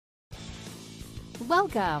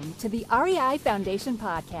Welcome to the REI Foundation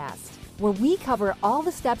Podcast, where we cover all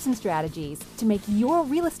the steps and strategies to make your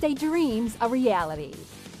real estate dreams a reality.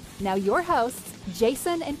 Now your hosts,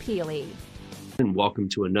 Jason and Peely. And welcome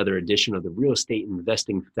to another edition of the Real Estate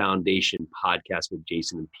Investing Foundation Podcast with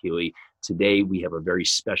Jason and Peely. Today, we have a very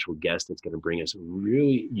special guest that's going to bring us a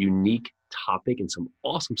really unique topic and some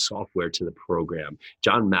awesome software to the program.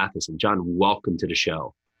 John Matheson. John, welcome to the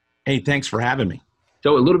show. Hey, thanks for having me.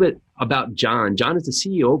 So a little bit about John. John is the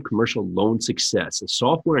CEO of Commercial Loan Success, a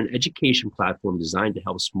software and education platform designed to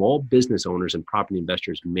help small business owners and property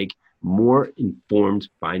investors make more informed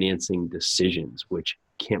financing decisions, which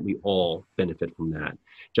can't we all benefit from that?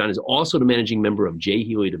 John is also the managing member of J.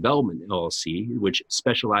 Healy Development, LLC, which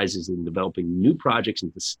specializes in developing new projects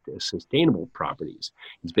into sustainable properties.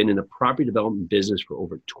 He's been in the property development business for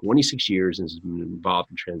over 26 years and has been involved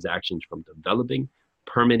in transactions from developing,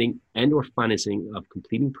 permitting, and or financing of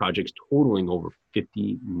completing projects totaling over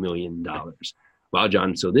 $50 million. Wow,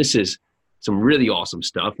 John. So this is some really awesome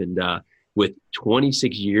stuff. And with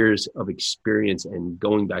 26 years of experience and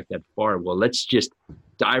going back that far, well, let's just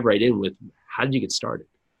dive right in with how did you get started?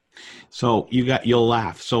 So you'll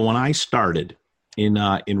laugh. So when I started in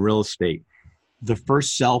real estate, the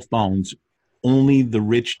first cell phones only the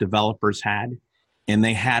rich developers had, and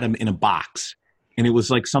they had them in a box. And it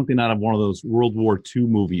was like something out of one of those World War II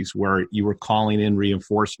movies where you were calling in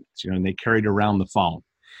reinforcements, and they carried around the phone.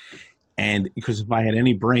 And because if I had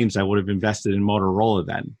any brains, I would have invested in Motorola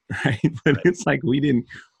then, right? But it's like we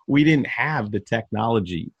didn't have the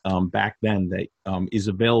technology back then that is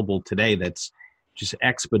available today that's just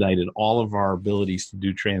expedited all of our abilities to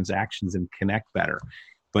do transactions and connect better.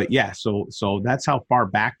 But yeah, so that's how far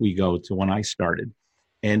back we go to when I started.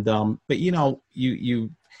 And but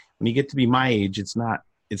you when you get to be my age, it's not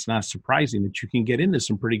surprising that you can get into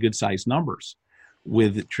some pretty good sized numbers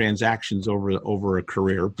with transactions over a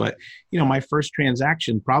career. But my first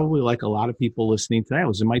transaction, probably like a lot of people listening today, I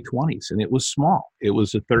was in my 20s, and it was small. It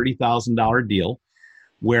was a $30,000 deal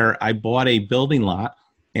where I bought a building lot,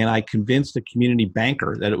 and I convinced a community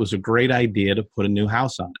banker that it was a great idea to put a new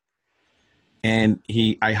house on it. And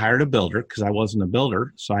I hired a builder because I wasn't a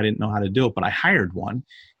builder, so I didn't know how to do it, but I hired one.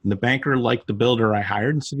 And the banker liked the builder I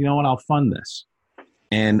hired and said, you know what, I'll fund this.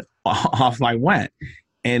 And off I went.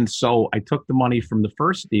 And so I took the money from the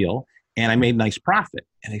first deal and I made a nice profit.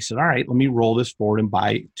 And I said, all right, let me roll this forward and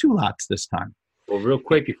buy 2 lots this time. Well, real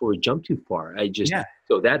quick before we jump too far,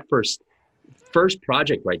 so that first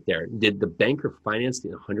project right there, did the banker finance the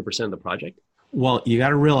 100% of the project? Well, you got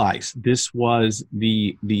to realize this was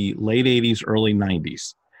the late 80s, early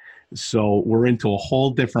 90s. So we're into a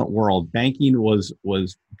whole different world. Banking was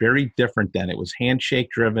very different then. It was handshake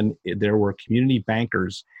driven. There were community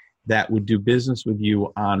bankers that would do business with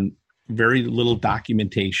you on very little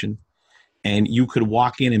documentation. And you could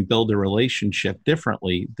walk in and build a relationship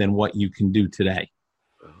differently than what you can do today.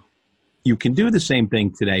 You can do the same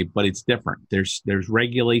thing today, but it's different. There's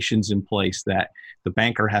regulations in place that the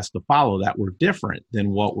banker has to follow that were different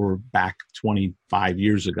than what were back 25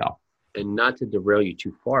 years ago. And not to derail you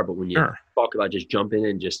too far, but when you talk about just jumping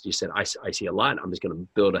in, you said, I see a lot, I'm just going to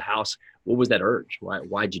build a house. What was that urge?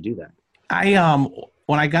 Why'd you do that?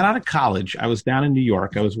 When I got out of college, I was down in New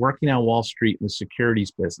York. I was working on Wall Street in the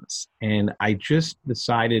securities business. And I just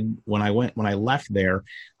decided when I left there,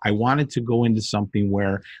 I wanted to go into something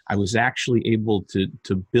where I was actually able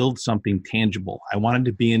to build something tangible. I wanted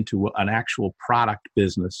to be into an actual product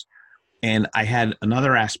business. And I had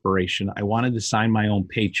another aspiration. I wanted to sign my own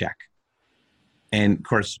paycheck. And of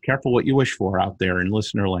course, careful what you wish for out there in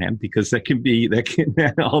listener land, because that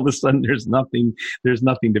can all of a sudden there's nothing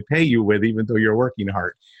to pay you with, even though you're working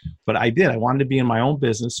hard. But I did. I wanted to be in my own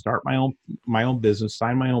business, start my own business,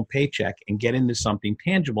 sign my own paycheck, and get into something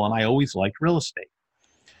tangible. And I always liked real estate.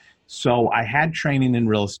 So I had training in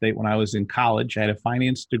real estate when I was in college. I had a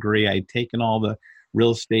finance degree. I had taken all the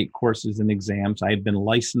real estate courses and exams. I had been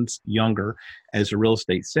licensed younger as a real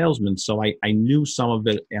estate salesman. So I knew some of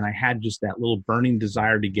it, and I had just that little burning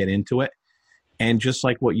desire to get into it. And just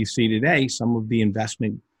like what you see today, some of the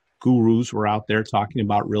investment gurus were out there talking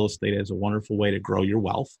about real estate as a wonderful way to grow your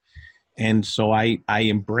wealth. And so I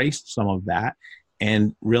embraced some of that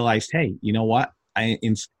and realized, hey, you know what?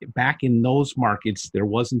 Back in those markets, there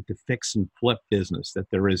wasn't the fix and flip business that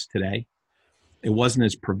there is today. It wasn't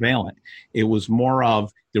as prevalent. It was more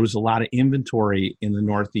of, there was a lot of inventory in the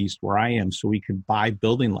Northeast where I am, so we could buy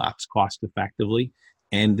building lots cost effectively,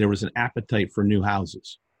 and there was an appetite for new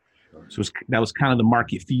houses. So that was kind of the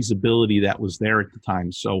market feasibility that was there at the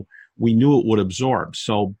time. So we knew it would absorb.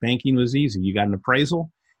 So banking was easy. You got an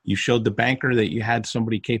appraisal, You showed the banker that you had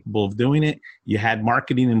somebody capable of doing it. You had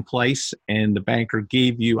marketing in place, and the banker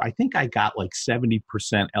gave you, I think I got like 70%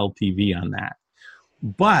 LTV on that.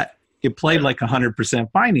 But it played like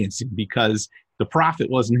 100% financing because the profit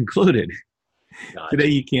wasn't included. Gotcha. Today,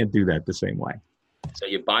 you can't do that the same way. So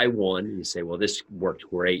you buy one and you say, well, this worked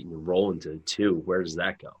great, and you roll into two. Where does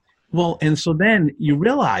that go? Well, and so then you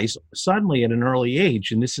realize suddenly at an early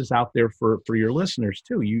age, and this is out there for your listeners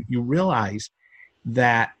too, you realize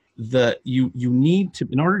that you need to,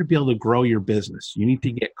 in order to be able to grow your business, you need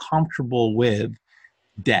to get comfortable with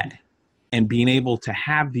debt and being able to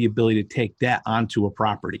have the ability to take debt onto a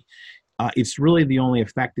property. It's really the only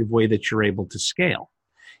effective way that you're able to scale.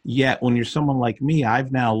 Yet when you're someone like me,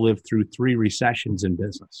 I've now lived through 3 recessions in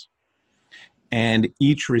business. And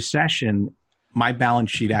each recession, my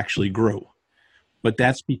balance sheet actually grew. But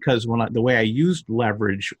that's because the way I used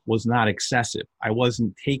leverage was not excessive. I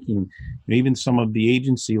wasn't taking even some of the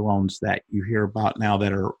agency loans that you hear about now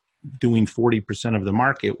that are doing 40% of the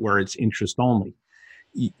market where it's interest only.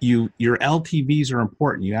 Your LTVs are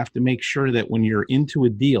important. You have to make sure that when you're into a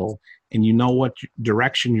deal and you know what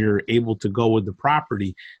direction you're able to go with the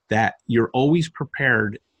property, that you're always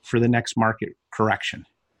prepared for the next market correction.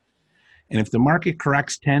 And if the market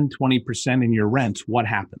corrects 10, 20% in your rents, what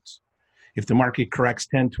happens? If the market corrects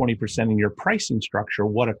 10, 20% in your pricing structure,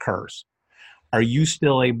 what occurs? Are you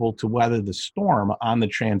still able to weather the storm on the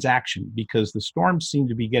transaction? Because the storms seem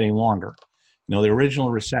to be getting longer. You know, the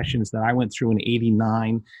original recessions that I went through in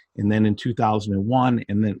 89 and then in 2001,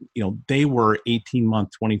 and then, they were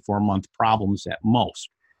 18-month, 24-month problems at most.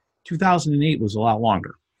 2008 was a lot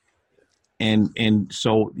longer. And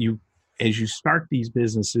so as you start these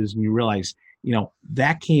businesses and you realize,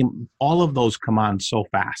 all of those come on so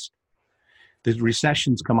fast. The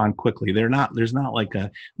recessions come on quickly. There's not like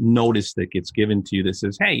a notice that gets given to you that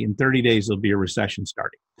says, hey, in 30 days, there'll be a recession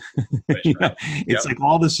starting. Right. It's like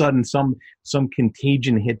all of a sudden some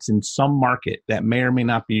contagion hits in some market that may or may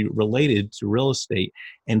not be related to real estate,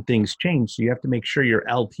 and things change. So you have to make sure your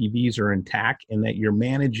LTVs are intact and that you're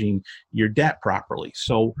managing your debt properly.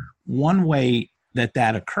 So one way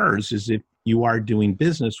that occurs is if you are doing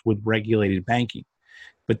business with regulated banking.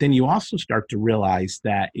 But then you also start to realize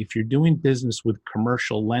that if you're doing business with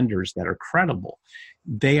commercial lenders that are credible,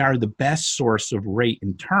 they are the best source of rate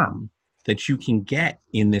and term that you can get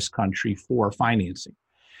in this country for financing.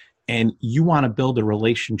 And you want to build a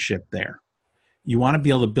relationship there. You want to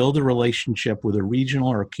be able to build a relationship with a regional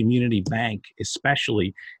or a community bank,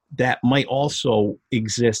 especially, that might also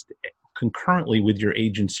exist concurrently with your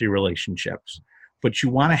agency relationships. But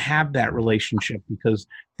you want to have that relationship because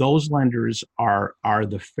those lenders are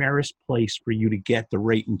the fairest place for you to get the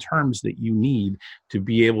rate and terms that you need to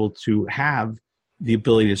be able to have the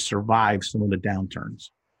ability to survive some of the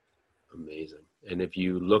downturns. Amazing. And if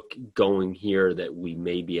you look going here that we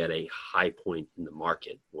may be at a high point in the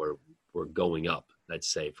market or we're going up,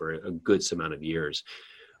 let's say, for a good amount of years,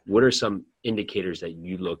 what are some indicators that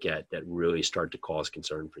you look at that really start to cause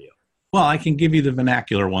concern for you? Well, I can give you the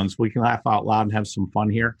vernacular ones. We can laugh out loud and have some fun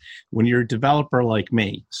here. When you're a developer like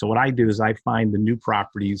me, so what I do is I find the new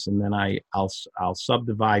properties and then I'll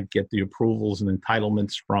subdivide, get the approvals and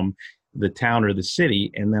entitlements from the town or the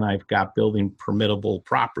city, and then I've got building permittable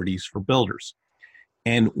properties for builders.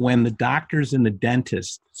 And when the doctors and the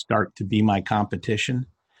dentists start to be my competition,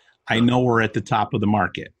 I know we're at the top of the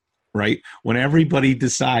market, right? When everybody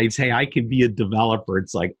decides, hey, I could be a developer,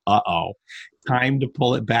 it's like, time to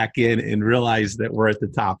pull it back in and realize that we're at the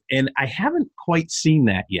top. And I haven't quite seen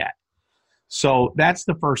that yet. So that's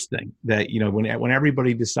the first thing that, when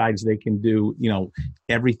everybody decides they can do,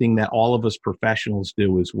 everything that all of us professionals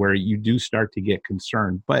do is where you do start to get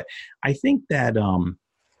concerned. But I think that,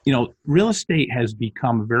 real estate has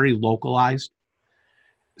become very localized.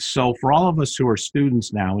 So for all of us who are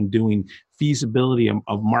students now and doing feasibility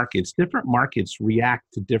of markets, different markets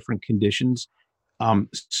react to different conditions.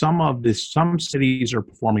 Some cities are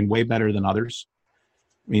performing way better than others.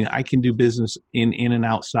 I mean, I can do business in and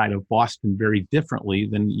outside of Boston very differently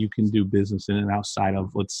than you can do business in and outside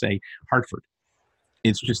of, let's say, Hartford.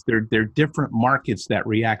 It's just they're different markets that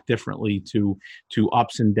react differently to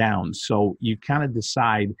ups and downs. So you kind of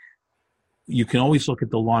decide, you can always look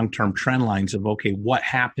at the long-term trend lines of, okay, what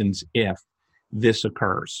happens if this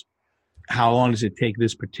occurs? How long does it take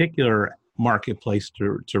this particular marketplace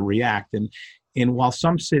to react? And while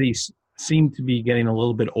some cities seem to be getting a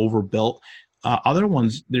little bit overbuilt, other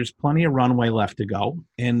ones, there's plenty of runway left to go,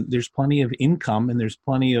 and there's plenty of income, and there's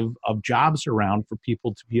plenty of jobs around for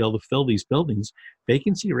people to be able to fill these buildings.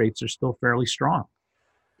 Vacancy rates are still fairly strong.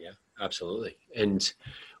 Yeah, absolutely. And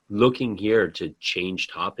looking here to change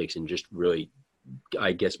topics and just really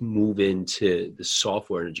I guess, move into the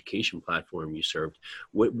software and education platform you served,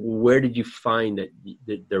 where did you find that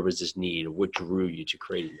there was this need, or what drew you to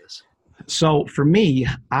creating this? So for me,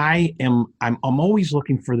 I'm always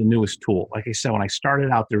looking for the newest tool. Like I said, when I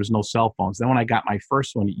started out, there was no cell phones. Then when I got my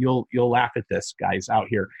first one, you'll laugh at this, guys out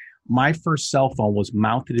here. My first cell phone was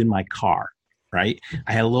mounted in my car, right?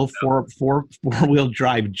 I had a little four-wheel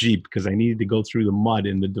drive Jeep because I needed to go through the mud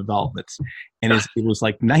in the developments. And it was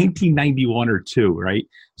like 1991 or 2, right?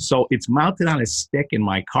 So it's mounted on a stick in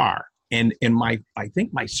my car. And I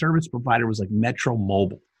think my service provider was like Metro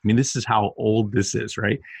Mobile. I mean, this is how old this is,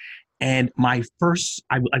 right? And I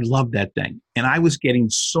loved that thing. And I was getting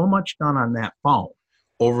so much done on that phone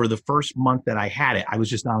over the first month that I had it. I was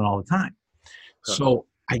just on it all the time. So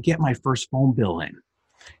I get my first phone bill in.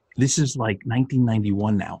 This is like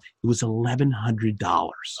 1991 now. It was $1,100.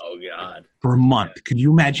 Oh, God. For a month. Could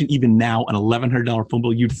you imagine even now an $1,100 phone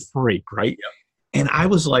bill? You'd freak, right? Yep. And I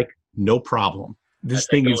was like, no problem. This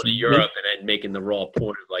thing is going to Europe and then making the raw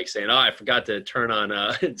point of like saying, "Oh, I forgot to turn on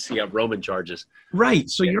roaming charges." Right.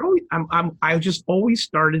 So you're always, I just always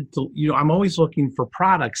started to, I'm always looking for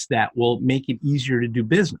products that will make it easier to do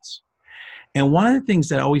business. And one of the things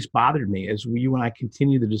that always bothered me as you and I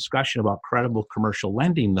continue the discussion about credible commercial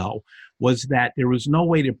lending, though, was that there was no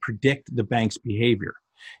way to predict the bank's behavior.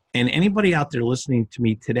 And anybody out there listening to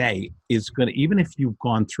me today is going to, even if you've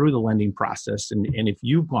gone through the lending process and if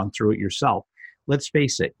you've gone through it yourself, let's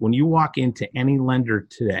face it, when you walk into any lender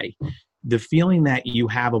today, the feeling that you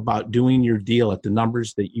have about doing your deal at the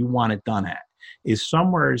numbers that you want it done at is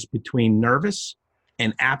somewhere between nervous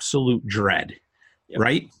and absolute dread,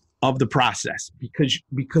 right, of the process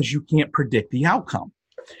because you can't predict the outcome.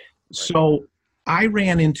 Right. So I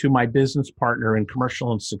ran into my business partner in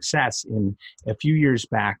Commercial and Success in a few years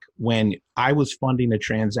back when I was funding a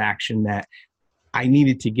transaction that I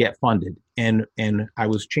needed to get funded, and I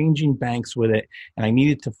was changing banks with it, and I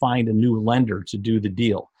needed to find a new lender to do the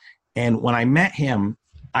deal. And when I met him,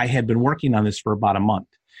 I had been working on this for about a month,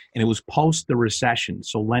 and it was post the recession.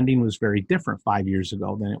 So lending was very different 5 years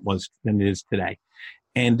ago than it is today.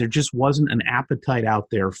 And there just wasn't an appetite out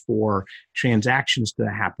there for transactions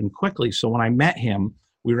to happen quickly. So when I met him,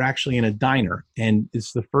 we were actually in a diner, and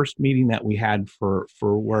it's the first meeting that we had for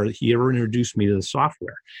where he ever introduced me to the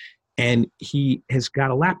software. And he has got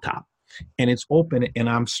a laptop and it's open and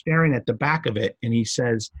I'm staring at the back of it. And he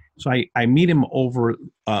says, so I meet him over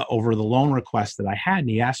the loan request that I had. And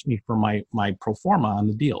he asked me for my pro forma on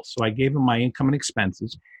the deal. So I gave him my income and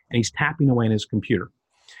expenses and he's tapping away in his computer.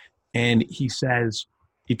 And he says,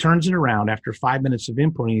 he turns it around after 5 minutes of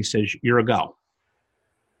input and he says, "You're a go."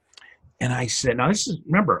 And I said, now this is,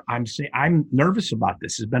 remember, I'm nervous about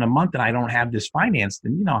this. It's been a month and I don't have this financed.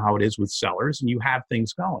 And you know how it is with sellers and you have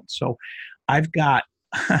things going. So I've got,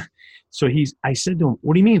 I said to him,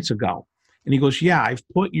 "What do you mean it's a go?" And he goes, "Yeah, I've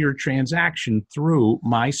put your transaction through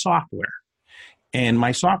my software. And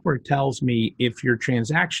my software tells me if your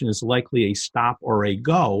transaction is likely a stop or a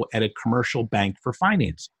go at a commercial bank for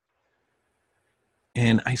financing."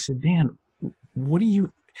 And I said, "Dan,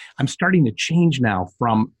 I'm starting to change now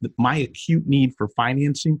from my acute need for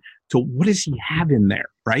financing to what does he have in there,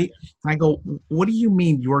 right?" I go, "What do you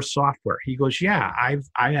mean your software?" He goes, "Yeah,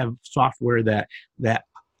 I have software that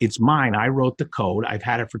it's mine. I wrote the code. I've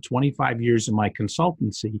had it for 25 years in my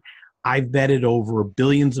consultancy. I've vetted over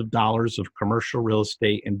billions of dollars of commercial real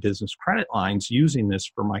estate and business credit lines using this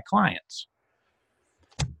for my clients."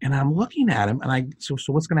 And I'm looking at him and so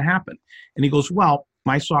what's going to happen? And he goes, "Well,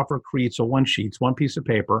 my software creates a one sheet, one piece of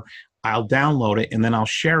paper. I'll download it and then I'll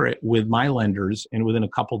share it with my lenders. And within a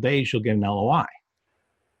couple of days, you'll get an LOI."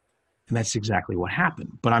 And that's exactly what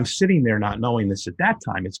happened. But I'm sitting there not knowing this at that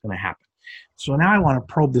time, it's going to happen. So now I want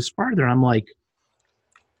to probe this further. I'm like,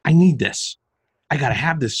 I need this. I got to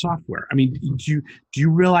have this software. I mean, do you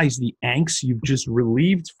realize the angst you've just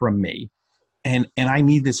relieved from me? And I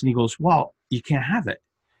need this. And he goes, "Well, you can't have it."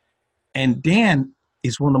 And Dan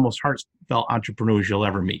is one of the most heartfelt entrepreneurs you'll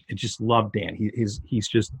ever meet. I just love Dan. He's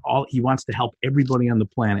just he wants to help everybody on the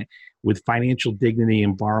planet with financial dignity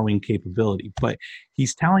and borrowing capability. But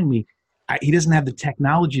he's telling me he doesn't have the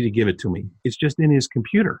technology to give it to me. It's just in his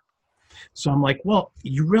computer. So I'm like, well,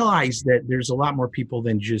 you realize that there's a lot more people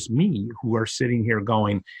than just me who are sitting here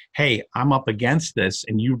going, "Hey, I'm up against this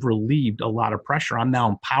and you've relieved a lot of pressure. I'm now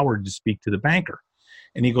empowered to speak to the banker."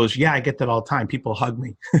 And he goes, "Yeah, I get that all the time. People hug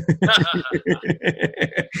me."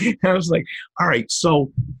 I was like, all right,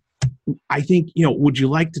 so I think, would you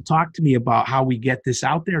like to talk to me about how we get this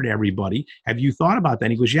out there to everybody? Have you thought about that?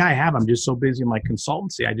 And he goes, "Yeah, I have. I'm just so busy in my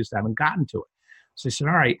consultancy. I just haven't gotten to it." So I said,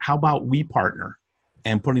 all right, how about we partner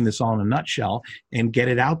and putting this all in a nutshell and get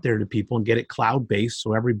it out there to people and get it cloud-based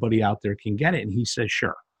so everybody out there can get it. And he says,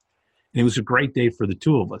 sure. And it was a great day for the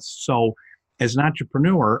two of us. So as an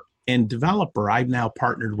entrepreneur and developer, I've now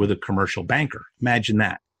partnered with a commercial banker. Imagine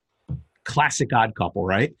that. Classic odd couple,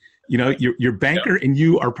 right? You know, your banker and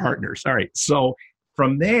you are partners. All right. So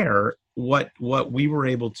from there, what we were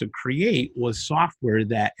able to create was software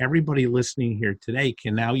that everybody listening here today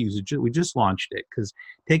can now use. We just launched it because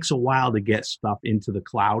it takes a while to get stuff into the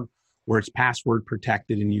cloud where it's password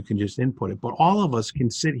protected and you can just input it. But all of us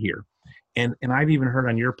can sit here. And I've even heard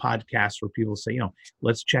on your podcast where people say, you know,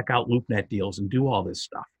 let's check out LoopNet deals and do all this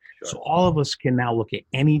stuff. Sure. So all of us can now look at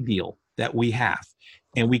any deal that we have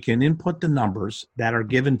and we can input the numbers that are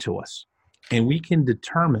given to us. And we can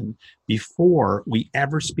determine before we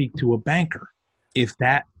ever speak to a banker if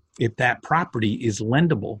that property is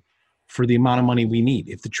lendable for the amount of money we need,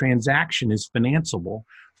 if the transaction is financeable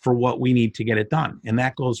for what we need to get it done. And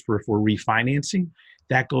that goes for if we're refinancing,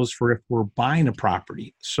 that goes for if we're buying a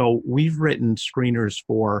property. So we've written screeners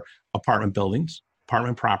for apartment buildings,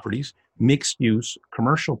 apartment properties, mixed use,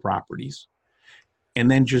 commercial properties,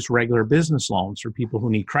 and then just regular business loans for people who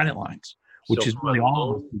need credit lines. Which is really all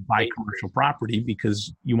of us who buy commercial property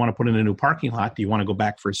because you want to put in a new parking lot. Do you want to go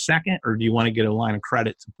back for a second or do you want to get a line of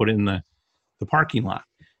credit to put in the parking lot?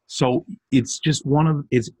 So it's just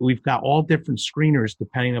we've got all different screeners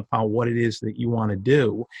depending upon what it is that you want to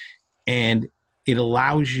do. And it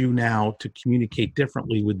allows you now to communicate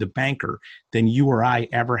differently with the banker than you or I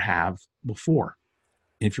ever have before.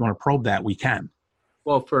 And if you want to probe that, we can.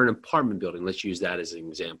 Well, for an apartment building, let's use that as an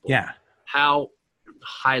example. Yeah. How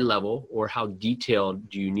high level or how detailed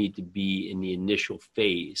do you need to be in the initial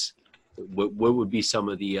phase? What would be some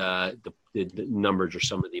of the numbers or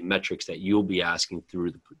some of the metrics that you'll be asking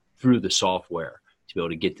through the software to be able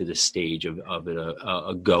to get to the stage of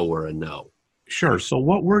a go or a no? Sure. So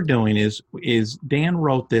what we're doing is Dan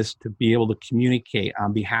wrote this to be able to communicate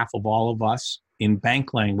on behalf of all of us in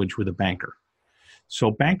bank language with a banker. So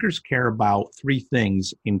bankers care about three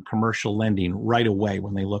things in commercial lending right away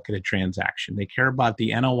when they look at a transaction. They care about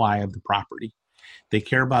the NOI of the property. They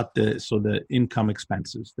care about the income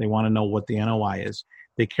expenses. They want to know what the NOI is.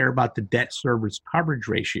 They care about the debt service coverage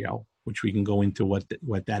ratio, which we can go into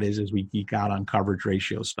what that is as we geek out on coverage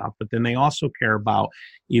ratio stuff. But then they also care about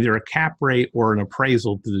either a cap rate or an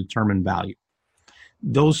appraisal to determine value.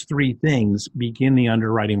 Those three things begin the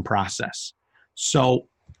underwriting process. So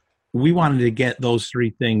we wanted to get those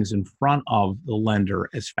three things in front of the lender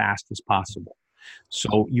as fast as possible.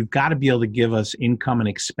 So you've got to be able to give us income and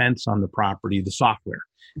expense on the property, the software.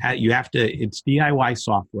 You have to, it's DIY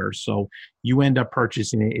software. So you end up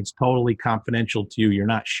purchasing it. It's totally confidential to you. You're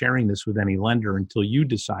not sharing this with any lender until you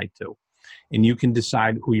decide to. And you can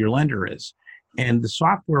decide who your lender is. And the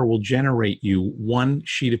software will generate you one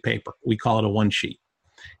sheet of paper. We call it a one sheet.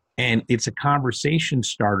 And it's a conversation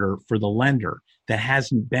starter for the lender that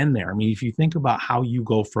hasn't been there. I mean, if you think about how you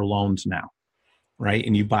go for loans now, right?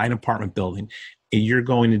 And you buy an apartment building, and you're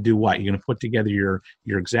going to do what? You're going to put together your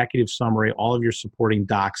executive summary, all of your supporting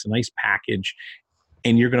docs, a nice package,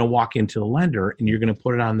 and you're going to walk into the lender and you're going to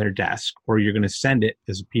put it on their desk, or you're going to send it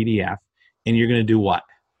as a PDF, and you're going to do what?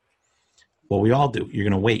 Well, we all do. You're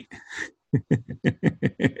going to wait.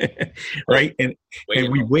 Right? And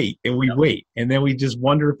we wait, and then we just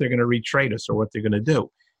wonder if they're going to retrade us or what they're going to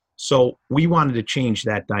do. So we wanted to change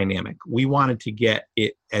that dynamic. We wanted to get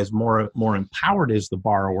it as more empowered as the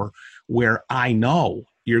borrower, where I know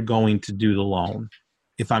you're going to do the loan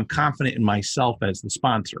if I'm confident in myself as the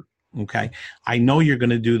sponsor. Okay, I know you're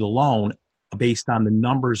going to do the loan based on the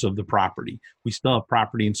numbers of the property. We still have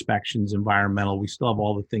property inspections, environmental. We still have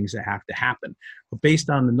all the things that have to happen. But based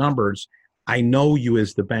on the numbers, I know you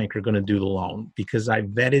as the bank are going to do the loan because I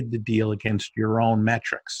vetted the deal against your own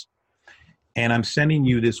metrics. And I'm sending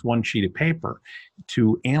you this one sheet of paper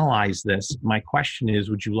to analyze this. My question is,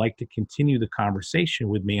 would you like to continue the conversation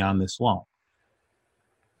with me on this loan?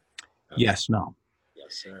 Yes, no.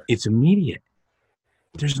 Yes, sir. It's immediate.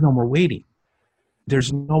 There's no more waiting.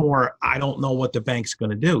 There's no more, I don't know what the bank's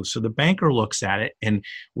going to do. So the banker looks at it, and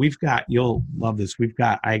we've got, you'll love this,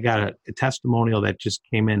 I got a testimonial that just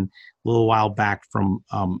came in a little while back from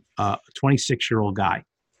a 26-year-old guy.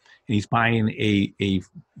 And he's buying a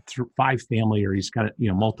 5-family, or he's got a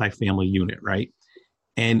multifamily unit, right?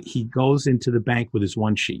 And he goes into the bank with his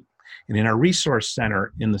one sheet. And in our resource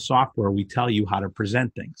center in the software, we tell you how to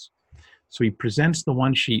present things. So he presents the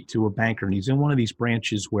one sheet to a banker, and he's in one of these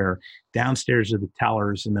branches where downstairs are the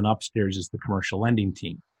tellers and then upstairs is the commercial lending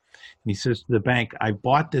team. And he says to the bank, I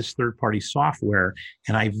bought this third-party software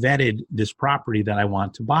and I vetted this property that I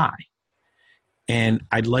want to buy. And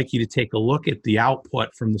I'd like you to take a look at the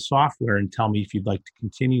output from the software and tell me if you'd like to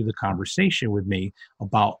continue the conversation with me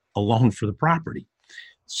about a loan for the property.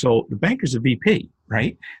 So the banker's a VP,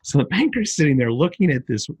 right? So the banker's sitting there looking at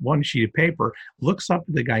this one sheet of paper, looks up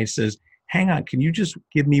at the guy and says, hang on, can you just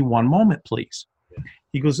give me one moment, please?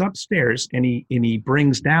 He goes upstairs and he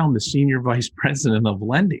brings down the senior vice president of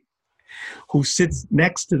lending, who sits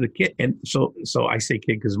next to the kid. And so I say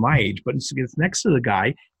kid because my age, but he gets next to the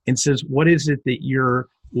guy and says, what is it that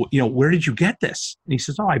where did you get this? And he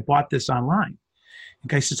says, oh, I bought this online. The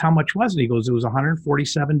guy says, how much was it? He goes, it was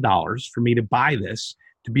 $147 for me to buy this,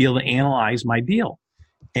 to be able to analyze my deal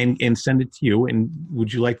and send it to you. And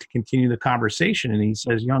would you like to continue the conversation? And he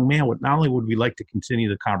says, young man, not only would we like to continue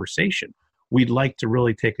the conversation, we'd like to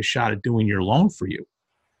really take a shot at doing your loan for you.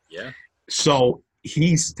 Yeah. So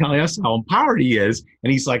he's telling us how empowered he is.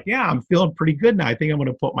 And he's like, yeah, I'm feeling pretty good now. I think I'm going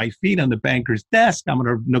to put my feet on the banker's desk. I'm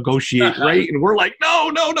going to negotiate rate. And we're like,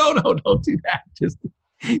 no, don't do that. Just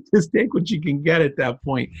take what you can get at that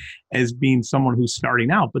point as being someone who's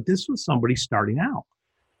starting out. But this was somebody starting out.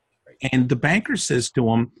 And the banker says to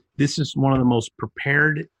him, this is one of the most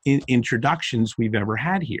prepared introductions we've ever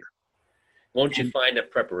had here. Won't you find a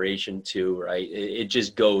preparation too, right? It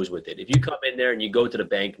just goes with it. If you come in there and you go to the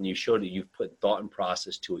bank and you show that you've put thought and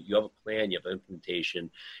process to it, you have a plan, you have implementation,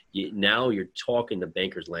 now you're talking the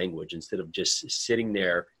banker's language instead of just sitting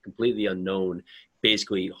there completely unknown,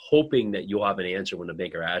 basically hoping that you'll have an answer when the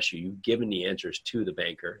banker asks you. You've given the answers to the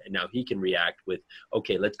banker, and now he can react with,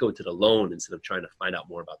 okay, let's go to the loan instead of trying to find out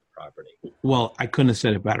more about the property. Well, I couldn't have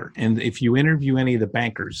said it better. And if you interview any of the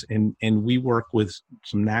bankers, and we work with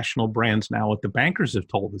some national brands now, what the bankers have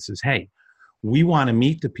told us is, hey, we want to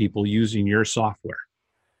meet the people using your software.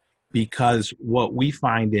 Because what we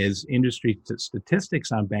find is industry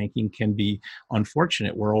statistics on banking can be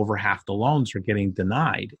unfortunate, where over half the loans are getting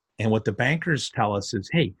denied. And what the bankers tell us is,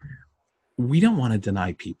 hey, we don't want to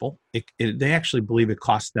deny people. They actually believe it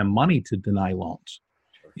costs them money to deny loans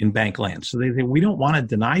in bank land. So they think we don't want to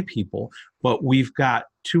deny people, but we've got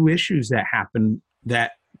two issues that happen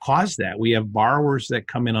that cause that. We have borrowers that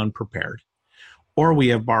come in unprepared, or we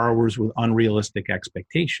have borrowers with unrealistic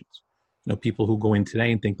expectations. People who go in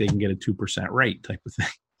today and think they can get a 2% rate type of thing.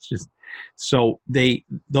 It's just so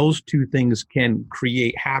those two things can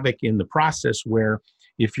create havoc in the process, where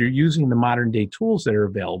if you're using the modern day tools that are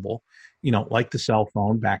available, like the cell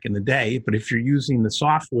phone back in the day, but if you're using the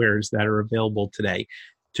softwares that are available today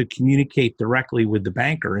to communicate directly with the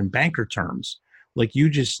banker in banker terms, like you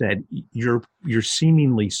just said, you're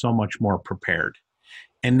seemingly so much more prepared.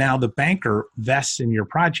 And now the banker vests in your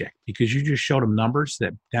project because you just showed them numbers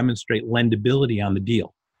that demonstrate lendability on the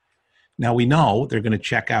deal. Now we know they're going to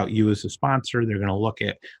check out you as a sponsor. They're going to look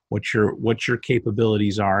at what your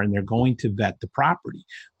capabilities are, and they're going to vet the property.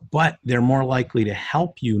 But they're more likely to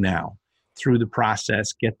help you now through the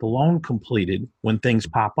process, get the loan completed when things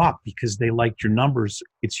pop up, because they liked your numbers.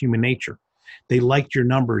 It's human nature. They liked your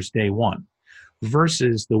numbers day one,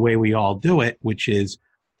 versus the way we all do it, which is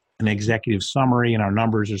an executive summary and our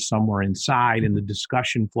numbers are somewhere inside and the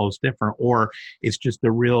discussion flows different, or it's just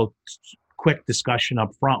a real quick discussion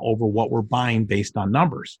up front over what we're buying based on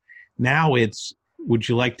numbers. Now it's, would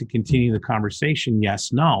you like to continue the conversation?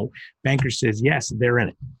 Yes, no. Banker says, yes, they're in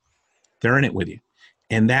it. They're in it with you.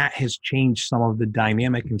 And that has changed some of the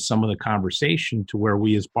dynamic and some of the conversation to where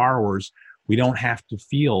we as borrowers, we don't have to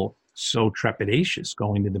feel so trepidatious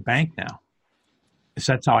going to the bank now.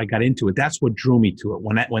 So that's how I got into it. That's what drew me to it.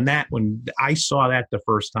 When I saw that the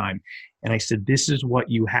first time, and I said, this is what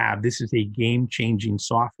you have. This is a game-changing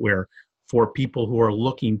software for people who are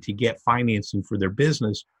looking to get financing for their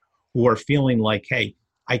business, who are feeling like, hey,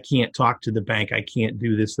 I can't talk to the bank. I can't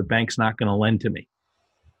do this. The bank's not going to lend to me.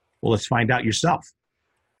 Well, let's find out yourself.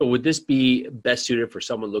 So would this be best suited for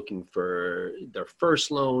someone looking for their first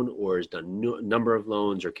loan, or has done a number of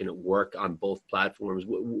loans, or can it work on both platforms?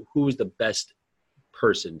 Who is the best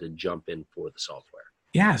person to jump in for the software?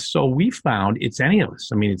 Yeah, so we found it's any of us.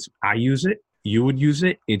 I mean, I use it, you would use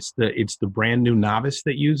it. It's the brand new novice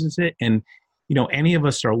that uses it. And, any of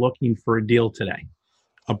us are looking for a deal today.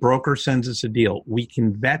 A broker sends us a deal. We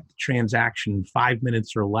can vet the transaction in 5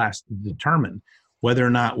 minutes or less to determine whether or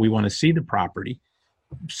not we want to see the property.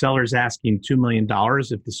 Seller's asking $2 million.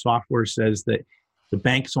 If the software says that the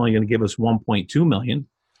bank's only going to give us $1.2 million,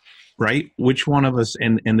 right? Which one of us,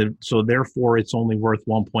 so therefore it's only worth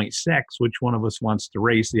 1.6, which one of us wants to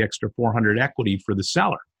raise the extra 400 equity for the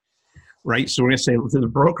seller, right? So we're going to say to the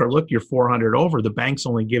broker, look, you're 400 over, the bank's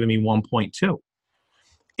only giving me 1.2.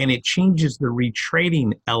 And it changes the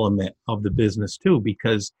retrading element of the business too,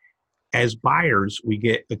 because as buyers, we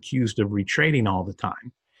get accused of retrading all the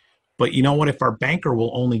time. But you know what? If our banker will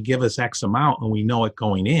only give us X amount and we know it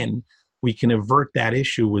going in, we can avert that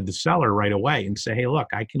issue with the seller right away and say, hey, look,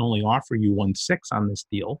 I can only offer you 1.6 on this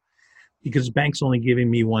deal because the bank's only giving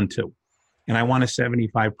me 1.2. And I want a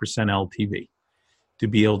 75% LTV to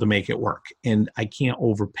be able to make it work. And I can't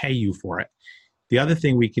overpay you for it. The other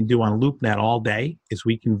thing we can do on LoopNet all day is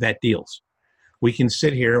we can vet deals. We can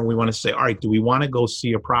sit here and we want to say, all right, do we want to go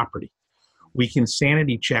see a property? We can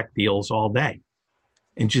sanity check deals all day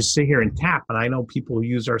and just sit here and tap. And I know people who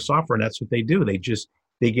use our software, and that's what they do. They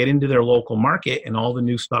get into their local market and all the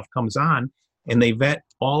new stuff comes on and they vet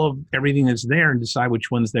all of everything that's there and decide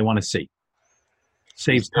which ones they want to see.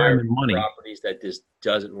 Saves time and money. Properties that this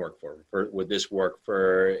doesn't work for. Would this work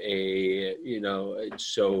for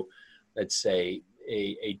so let's say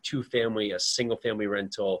a two-family, a single-family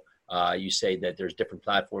rental? You say that there's different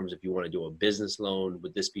platforms if you want to do a business loan.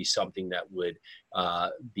 Would this be something that would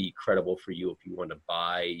be credible for you if you want to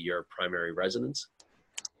buy your primary residence?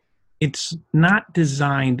 It's not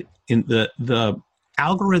designed in the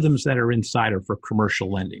algorithms that are inside are for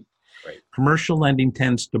commercial lending. Right. Commercial lending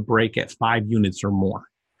tends to break at 5 units or more.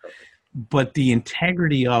 Perfect. But the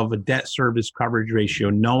integrity of a debt service coverage ratio,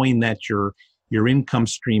 knowing that your income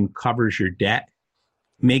stream covers your debt,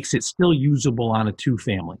 makes it still usable on a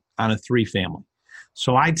 2-family, on a 3-family.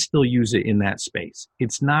 So I'd still use it in that space.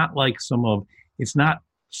 It's not some of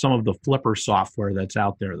the flipper software that's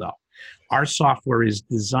out there though. Our software is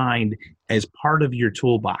designed as part of your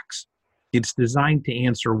toolbox. It's designed to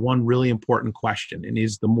answer one really important question, and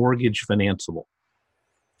is the mortgage financeable?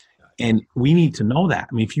 And we need to know that.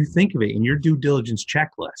 I mean, if you think of it in your due diligence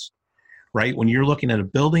checklist, right, when you're looking at a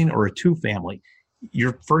building or a 2-family,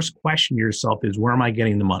 your first question to yourself is, where am I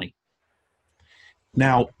getting the money?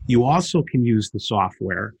 Now, you also can use the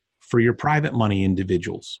software for your private money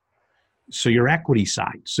individuals. So your equity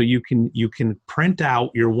side. So you can print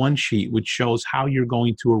out your one sheet, which shows how you're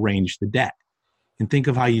going to arrange the debt. And think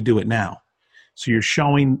of how you do it now. So you're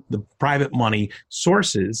showing the private money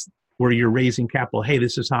sources where you're raising capital. Hey,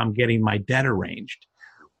 this is how I'm getting my debt arranged.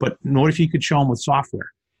 But what if you could show them with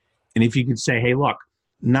software? And if you could say, hey, look,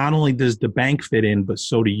 not only does the bank fit in, but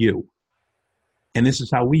so do you. And this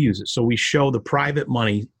is how we use it. So we show the private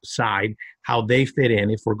money side, how they fit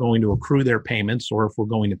in, if we're going to accrue their payments or if we're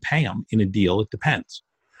going to pay them in a deal. It depends.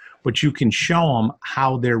 But you can show them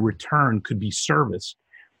how their return could be serviced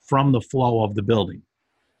from the flow of the building.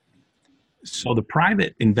 So the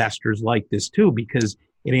private investors like this too, because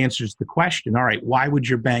it answers the question, all right, why would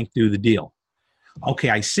your bank do the deal? Okay,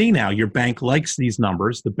 I see now your bank likes these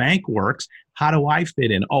numbers. The bank works. How do I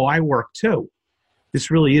fit in? Oh, I work too.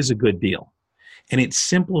 This really is a good deal. And it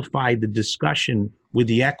simplified the discussion with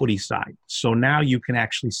the equity side. So now you can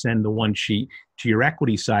actually send the one sheet to your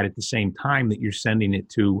equity side at the same time that you're sending it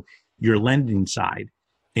to your lending side.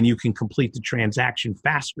 And you can complete the transaction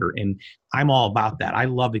faster. And I'm all about that. I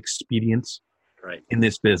love expedience in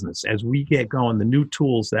this business. As we get going, the new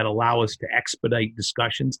tools that allow us to expedite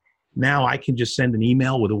discussions, now I can just send an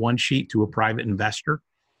email with a one sheet to a private investor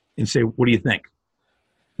and say, what do you think?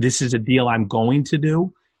 This is a deal I'm going to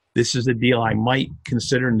do. This is a deal I might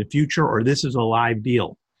consider in the future, or this is a live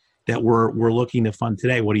deal that we're looking to fund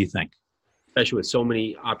today. What do you think? Especially with so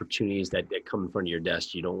many opportunities that come in front of your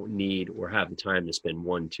desk, you don't need or have the time to spend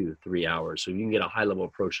 1, 2, 3 hours. So you can get a high level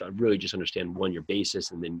approach to really just understand your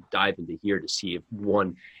basis and then dive into here to see if you're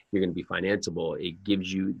going to be financeable. It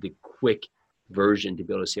gives you the quick version to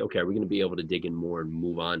be able to say, okay, are we going to be able to dig in more and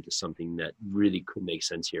move on to something that really could make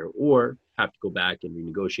sense here, or have to go back and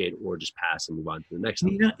renegotiate, or just pass and move on to the next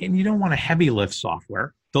one. And you don't want a heavy lift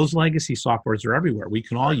software. Those legacy softwares are everywhere. We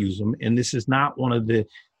can all use them. And this is not one of the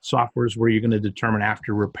softwares where you're going to determine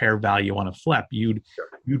after repair value on a flip. You'd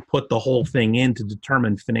put the whole thing in to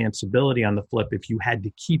determine financeability on the flip if you had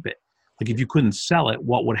to keep it. Like if you couldn't sell it,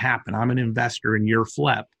 what would happen? I'm an investor in your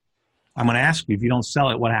flip. I'm going to ask you, if you don't sell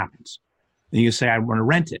it, what happens? And you say, I want to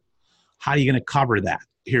rent it. How are you going to cover that?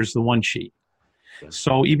 Here's the one sheet.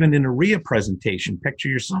 So even in a RIA presentation, picture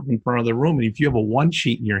yourself in front of the room, and if you have a one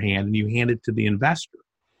sheet in your hand and you hand it to the investor,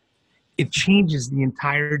 it changes the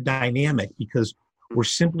entire dynamic, because we're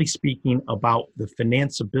simply speaking about the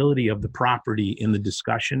financeability of the property in the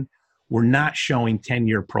discussion. We're not showing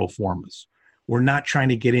 10-year pro formas. We're not trying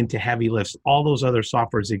to get into heavy lifts. All those other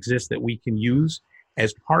softwares exist that we can use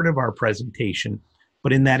as part of our presentation.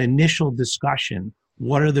 But in that initial discussion,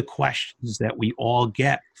 what are the questions that we all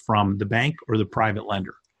get from the bank or the private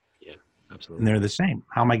lender? Yeah, absolutely. And they're the same.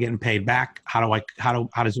 How am I getting paid back? How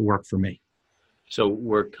does it work for me? So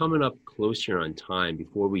we're coming up close here on time.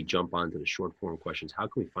 Before we jump onto the short form questions, how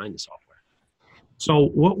can we find the software?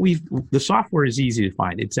 So the software is easy to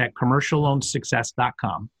find. It's at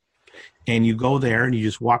commercialloansuccess.com. And you go there and you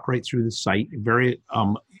just walk right through the site. Very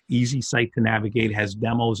easy site to navigate, has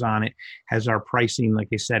demos on it, has our pricing. Like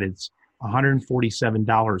I said, it's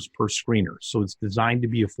 $147 per screener. So it's designed to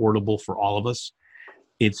be affordable for all of us.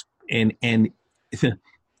 And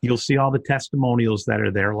you'll see all the testimonials that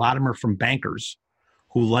are there. A lot of them are from bankers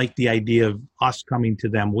who like the idea of us coming to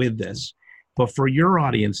them with this. But for your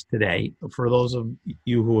audience today, for those of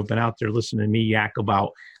you who have been out there listening to me yak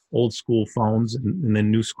about old school phones and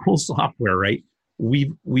then new school software, right?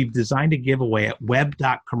 We've designed a giveaway at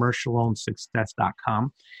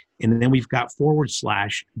web.commercialloansuccess.com. And then we've got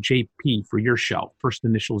 /JP for your show, first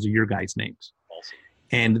initials of your guys' names. Awesome.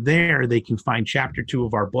 And there they can find chapter 2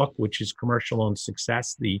 of our book, which is Commercial Loan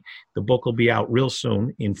Success. The book will be out real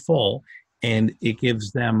soon in full. And it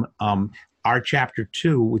gives them our chapter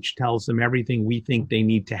 2, which tells them everything we think they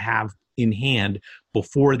need to have in hand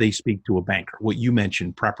before they speak to a banker. What you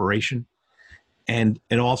mentioned, preparation. And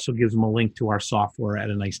it also gives them a link to our software at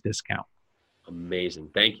a nice discount. Amazing.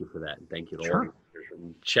 Thank you for that. And thank you to Sure. all.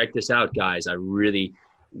 Check this out, guys.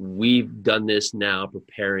 We've done this now,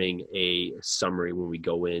 preparing a summary when we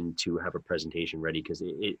go in to have a presentation ready, because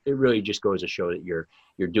it really just goes to show that you're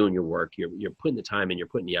doing your work, you're putting the time in, you're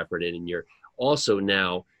putting the effort in, and you're also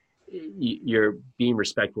now you're being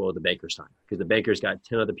respectful of the banker's time, because the banker's got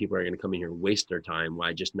 10 other people who are going to come in here and waste their time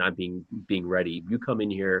by just not being ready. You come in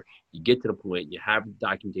here, you get to the point, you have the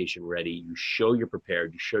documentation ready, you show you're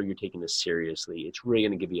prepared, you show you're taking this seriously. It's really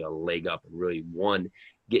going to give you a leg up and really, one,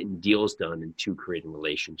 getting deals done, and 2, creating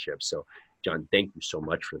relationships. So John, thank you so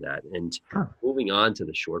much for that. And moving on to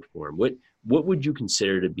the short form, what would you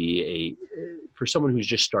consider to be for someone who's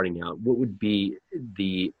just starting out, what would be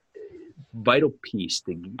the vital piece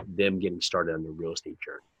to them getting started on their real estate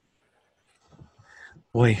journey?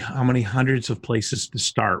 Boy, how many hundreds of places to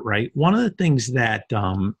start, right? One of the things that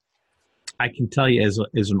I can tell you as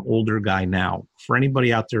an older guy now, for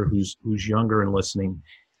anybody out there who's younger and listening,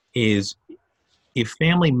 is if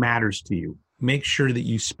family matters to you, make sure that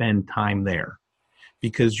you spend time there,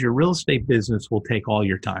 because your real estate business will take all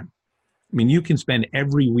your time. I mean, you can spend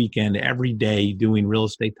every weekend, every day doing real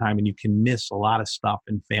estate time, and you can miss a lot of stuff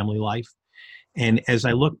in family life. And as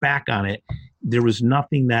I look back on it, there was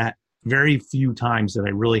very few times that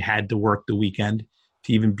I really had to work the weekend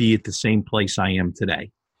to even be at the same place I am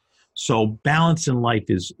today. So balance in life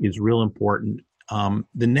is real important. The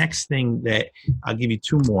next thing that I'll give you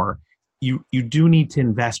 2 more, you do need to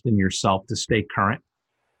invest in yourself to stay current.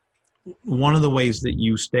 One of the ways that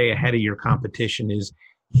you stay ahead of your competition is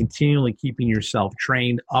continually keeping yourself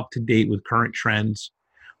trained, up to date with current trends,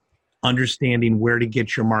 understanding where to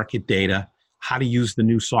get your market data, how to use the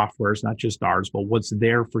new softwares, not just ours, but what's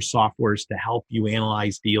there for softwares to help you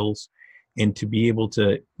analyze deals and to be able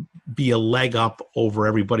to be a leg up over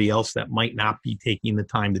everybody else that might not be taking the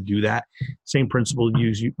time to do that. Same principle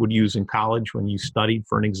you would use in college when you studied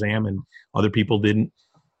for an exam and other people didn't.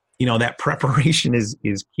 You know, that preparation is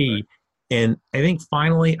key. And I think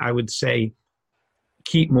finally, I would say,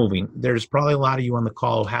 keep moving. There's probably a lot of you on the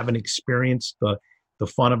call who haven't experienced the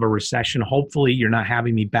fun of a recession. Hopefully you're not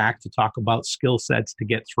having me back to talk about skill sets to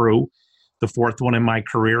get through the 4th one in my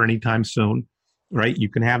career anytime soon, right? You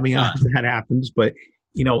can have me on if that happens, but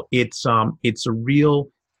you know, it's a real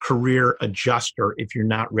career adjuster if you're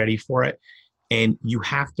not ready for it. And you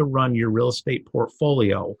have to run your real estate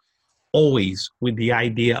portfolio always with the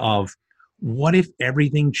idea of, what if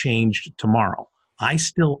everything changed tomorrow? I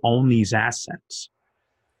still own these assets.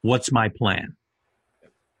 What's my plan?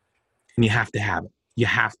 And you have to have it. You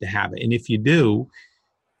have to have it. And if you do,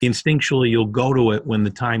 instinctually, you'll go to it when the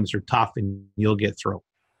times are tough and you'll get through.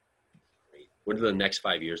 What do the next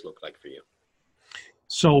 5 years look like for you?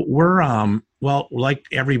 So we're, well, like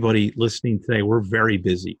everybody listening today, we're very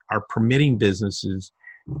busy. Our permitting business is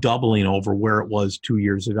doubling over where it was 2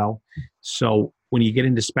 years ago. So when you get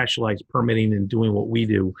into specialized permitting and doing what we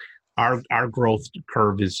do, our growth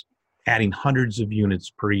curve is adding hundreds of units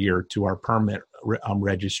per year to our permit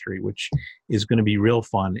registry, which is going to be real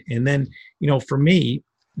fun. And then, you know, for me,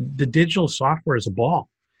 the digital software is a ball.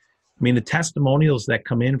 I mean, the testimonials that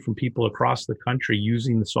come in from people across the country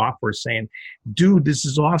using the software saying, dude, this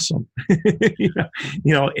is awesome. you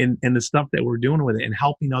know, and the stuff that we're doing with it and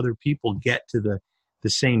helping other people get to the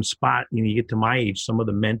same spot. You know, you get to my age, some of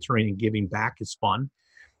the mentoring and giving back is fun.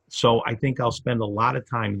 So I think I'll spend a lot of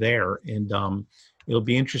time there, and it'll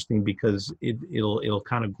be interesting because it'll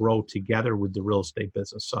kind of grow together with the real estate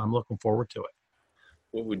business. So I'm looking forward to it.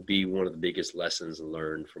 What would be one of the biggest lessons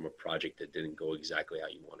learned from a project that didn't go exactly how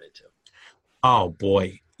you wanted to? Oh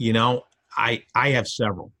boy, you know, I have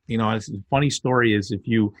several. You know, a funny story is if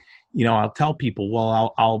you I'll tell people,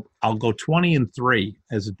 well, I'll go 20-3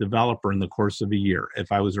 as a developer in the course of a year.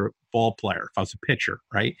 If I was a ball player, if I was a pitcher,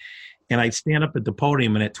 right? And I'd stand up at the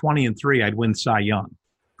podium, and at 20-3, I'd win Cy Young,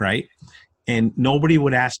 right? And nobody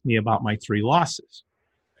would ask me about my 3 losses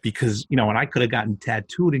because, and I could have gotten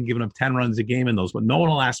tattooed and given up 10 runs a game in those, but no one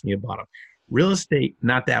will ask me about them. Real estate,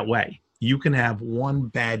 not that way. You can have one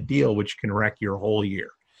bad deal, which can wreck your whole year.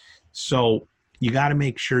 So you got to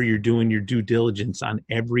make sure you're doing your due diligence on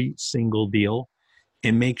every single deal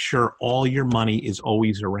and make sure all your money is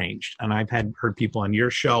always arranged. And I've heard people on your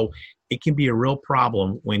show, it can be a real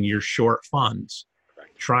problem when you're short funds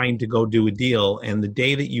trying to go do a deal. And the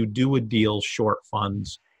day that you do a deal short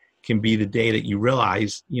funds can be the day that you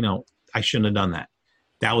realize, I shouldn't have done that.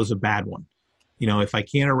 That was a bad one. If I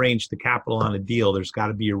can't arrange the capital on a deal, there's got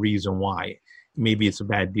to be a reason why. Maybe it's a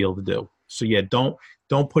bad deal to do. So yeah, don't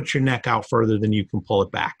put your neck out further than you can pull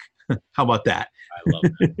it back. How about that? I love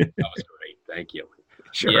that. That was great. Thank you.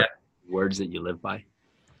 Sure. Yeah. Words that you live by?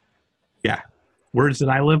 Yeah. Words that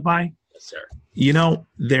I live by? Yes, sir.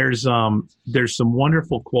 There's some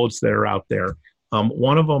wonderful quotes that are out there.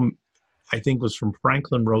 One of them, I think, was from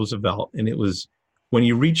Franklin Roosevelt, and it was, when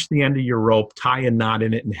you reach the end of your rope, tie a knot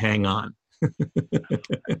in it and hang on.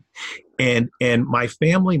 and my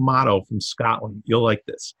family motto from Scotland, you'll like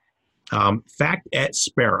this, fact et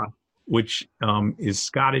spera, which is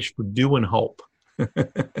Scottish for do and hope.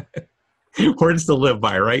 Words to live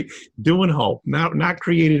by, right? Do and hope, not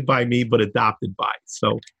created by me, but adopted by.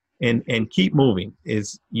 So, and keep moving.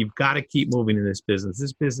 You've got to keep moving in this business.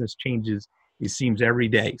 This business changes, it seems, every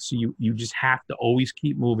day. So you just have to always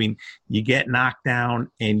keep moving. You get knocked down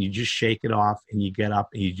and you just shake it off and you get up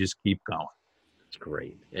and you just keep going. That's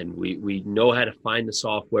great. And we know how to find the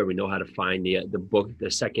software. We know how to find the book,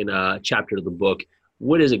 the second chapter of the book.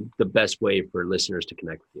 What is the best way for listeners to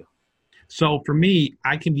connect with you? So for me,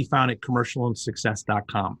 I can be found at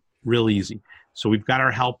commercialloansuccess.com. Real easy. So we've got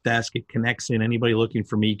our help desk. It connects in. Anybody looking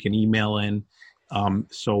for me can email in.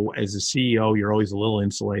 So as a CEO, you're always a little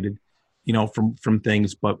insulated, from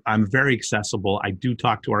things, but I'm very accessible. I do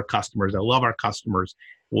talk to our customers. I love our customers.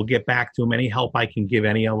 We'll get back to them. Any help I can give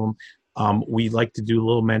any of them. We like to do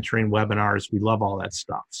little mentoring webinars. We love all that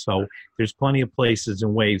stuff. So there's plenty of places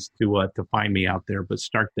and ways to find me out there, but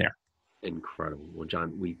start there. Incredible. Well,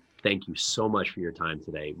 John, we thank you so much for your time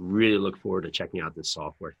today. Really look forward to checking out this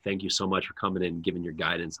software. Thank you so much for coming in and giving your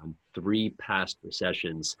guidance on 3 past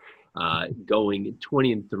recessions. Going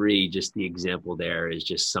 20-3, just the example there is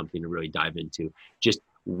just something to really dive into. Just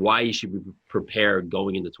why you should be prepared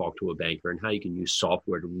going in to talk to a banker and how you can use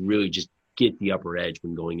software to really just get the upper edge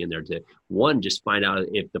when going in there to, 1, just find out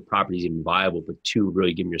if the property is even viable, but 2,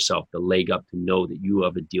 really give yourself the leg up to know that you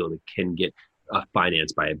have a deal that can get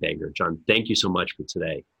financed by a banker. John, thank you so much for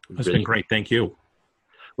today. That's been great. Thank you.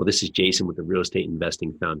 Well, this is Jason with the Real Estate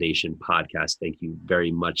Investing Foundation podcast. Thank you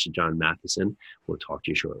very much, John Matheson. We'll talk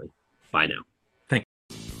to you shortly. Bye now.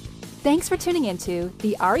 Thanks for tuning into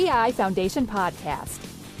the REI Foundation podcast.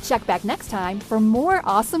 Check back next time for more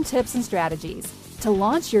awesome tips and strategies to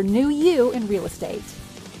launch your new you in real estate.